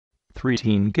3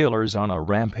 teen killers on a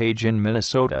rampage in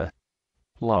Minnesota.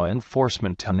 Law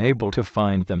enforcement unable to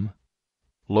find them.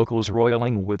 Locals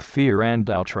roiling with fear and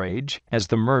outrage as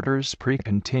the murder spree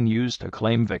continues to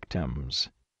claim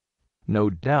victims. No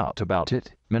doubt about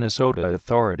it, Minnesota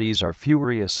authorities are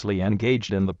furiously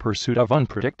engaged in the pursuit of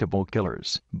unpredictable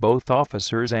killers, both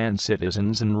officers and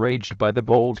citizens enraged by the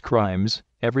bold crimes,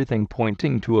 everything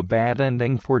pointing to a bad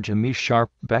ending for Jimmy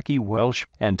Sharp, Becky Welsh,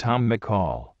 and Tom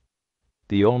McCall.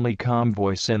 The only calm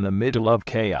voice in the middle of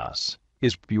chaos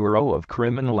is Bureau of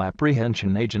Criminal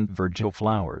Apprehension Agent Virgil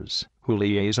Flowers, who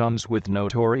liaisons with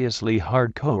notoriously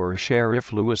hardcore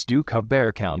Sheriff Louis Duke of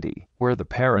Bexar County, where the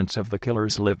parents of the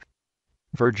killers live.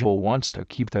 Virgil wants to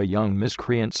keep the young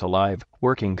miscreants alive,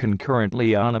 working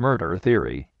concurrently on a murder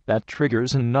theory that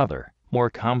triggers another, more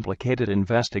complicated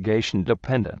investigation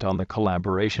dependent on the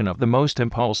collaboration of the most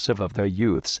impulsive of the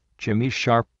youths, Jimmy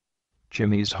Sharp.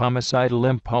 Jimmy's homicidal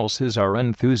impulses are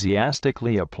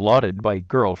enthusiastically applauded by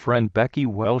girlfriend Becky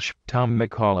Welsh, Tom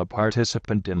McCall, a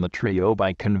participant in the trio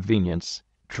by convenience,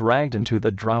 dragged into the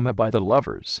drama by the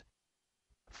lovers.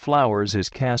 Flowers is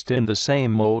cast in the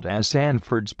same mold as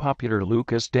Sanford's popular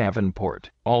Lucas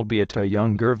Davenport, albeit a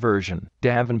younger version.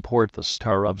 Davenport, the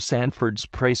star of Sanford's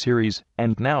Prey series,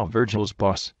 and now Virgil's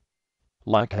boss.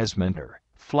 Like his mentor,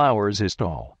 Flowers is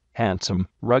tall, handsome,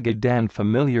 rugged, and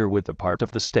familiar with the part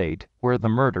of the state where the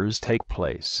murders take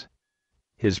place.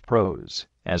 His prose,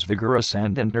 as vigorous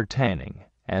and entertaining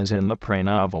as in the Prey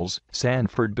novels,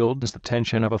 Sanford builds the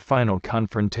tension of a final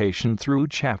confrontation through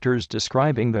chapters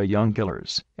describing the young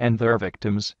killers and their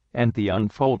victims, and the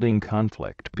unfolding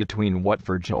conflict between what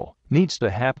Virgil needs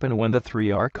to happen when the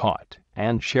three are caught,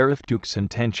 and Sheriff Duke's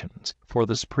intentions for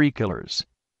the spree killers.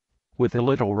 With a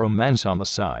little romance on the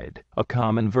side, a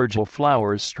common Virgil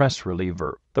Flowers stress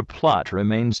reliever, the plot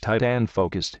remains tight and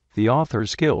focused, the author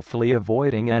skillfully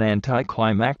avoiding an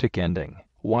anticlimactic ending,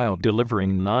 while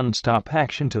delivering non-stop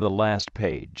action to the last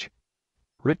page.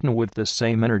 Written with the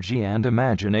same energy and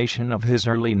imagination of his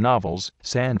early novels,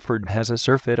 Sanford has a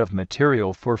surfeit of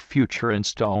material for future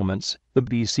installments, the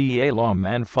BCA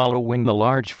lawman following the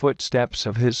large footsteps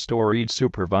of his storied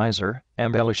supervisor,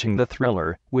 embellishing the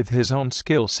thriller with his own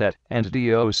skill set and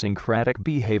idiosyncratic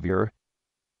behavior,